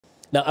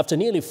Now, after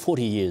nearly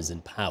 40 years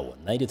in power,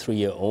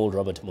 93-year-old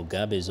Robert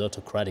Mugabe's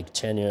autocratic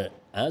tenure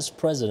as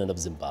president of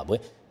Zimbabwe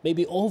may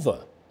be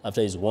over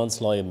after his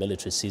once loyal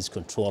military seized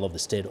control of the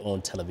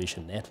state-owned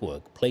television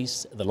network,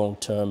 placed the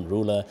long-term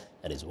ruler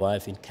and his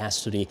wife in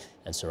custody,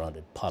 and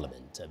surrounded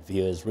parliament.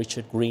 VOA's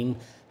Richard Green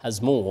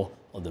has more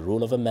on the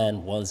rule of a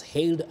man once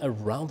hailed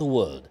around the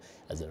world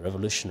as a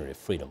revolutionary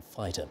freedom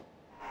fighter.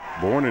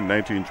 Born in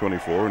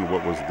 1924 in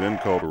what was then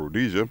called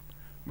Rhodesia,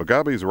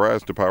 Mugabe's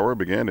rise to power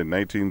began in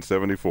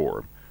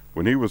 1974,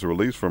 when he was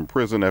released from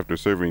prison after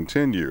serving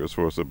 10 years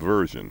for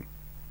subversion.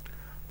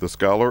 The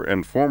scholar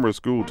and former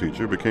school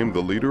teacher became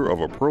the leader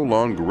of a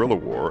prolonged guerrilla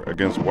war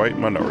against white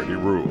minority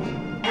rule.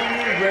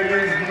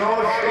 There is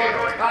no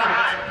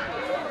shortcut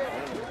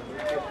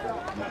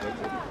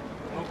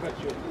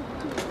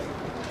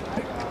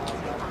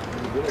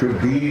to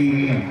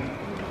being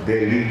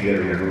the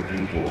leader of the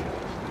people.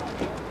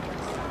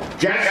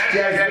 Just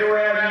as there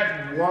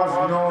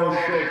was no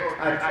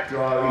shortcut to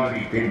our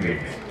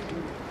independence,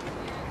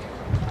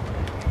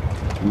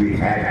 we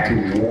had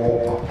to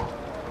walk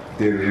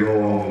the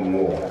long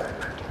walk.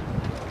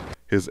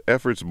 His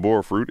efforts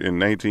bore fruit in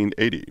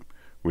 1980,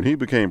 when he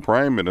became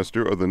Prime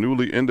Minister of the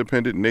newly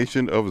independent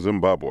nation of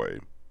Zimbabwe.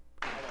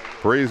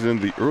 Praised in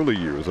the early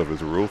years of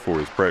his rule for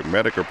his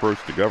pragmatic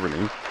approach to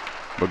governing,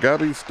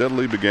 Mugabe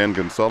steadily began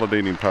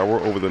consolidating power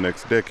over the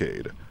next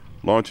decade,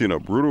 launching a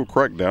brutal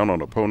crackdown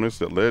on opponents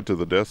that led to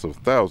the deaths of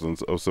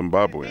thousands of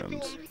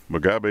Zimbabweans.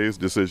 Mugabe's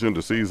decision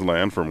to seize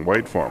land from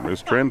white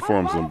farmers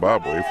transformed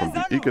Zimbabwe from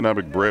the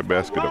economic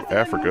breadbasket of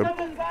Africa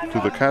to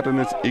the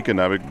continent's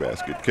economic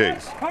basket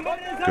case,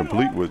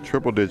 complete with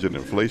triple-digit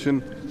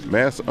inflation,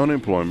 mass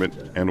unemployment,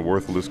 and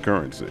worthless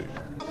currency.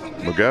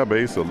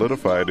 Mugabe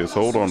solidified his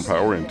hold on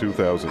power in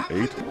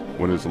 2008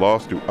 when his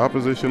loss to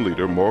opposition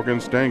leader Morgan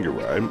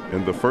Tsvangirai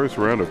in the first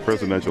round of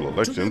presidential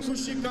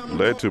elections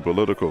led to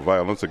political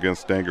violence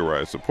against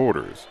Tsvangirai's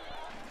supporters,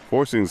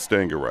 forcing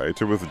Tsvangirai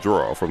to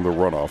withdraw from the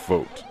runoff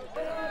vote.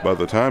 By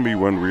the time he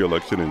won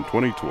re-election in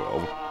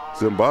 2012,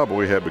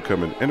 Zimbabwe had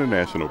become an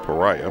international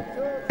pariah,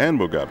 and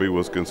Mugabe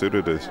was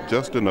considered as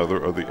just another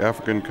of the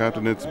African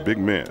continent's big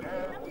men,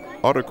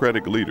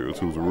 autocratic leaders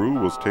whose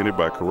rule was tainted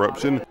by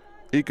corruption,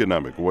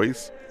 economic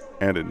waste,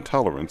 and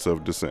intolerance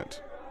of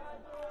dissent.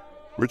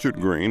 Richard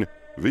Green,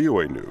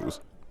 VOA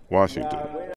News, Washington.